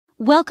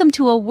Welcome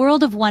to a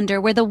world of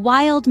wonder where the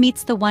wild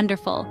meets the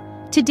wonderful.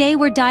 Today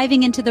we're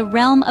diving into the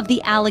realm of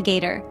the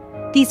alligator.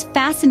 These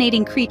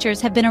fascinating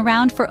creatures have been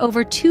around for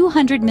over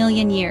 200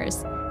 million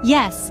years.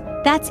 Yes,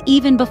 that's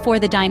even before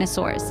the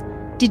dinosaurs.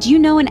 Did you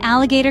know an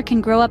alligator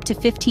can grow up to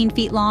 15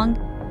 feet long?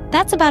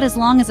 That's about as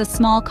long as a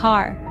small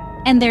car.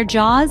 And their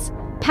jaws?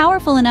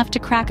 Powerful enough to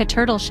crack a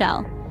turtle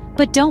shell.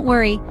 But don't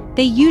worry,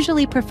 they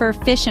usually prefer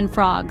fish and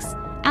frogs.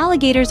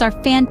 Alligators are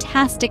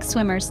fantastic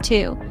swimmers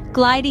too,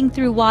 gliding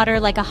through water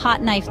like a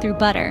hot knife through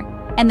butter.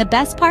 And the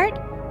best part?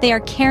 They are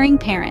caring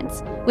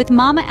parents, with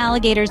mama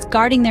alligators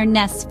guarding their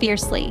nests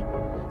fiercely.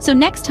 So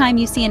next time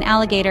you see an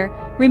alligator,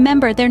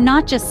 remember they're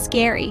not just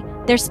scary,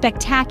 they're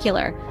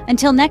spectacular.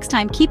 Until next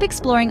time, keep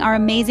exploring our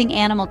amazing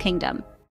animal kingdom.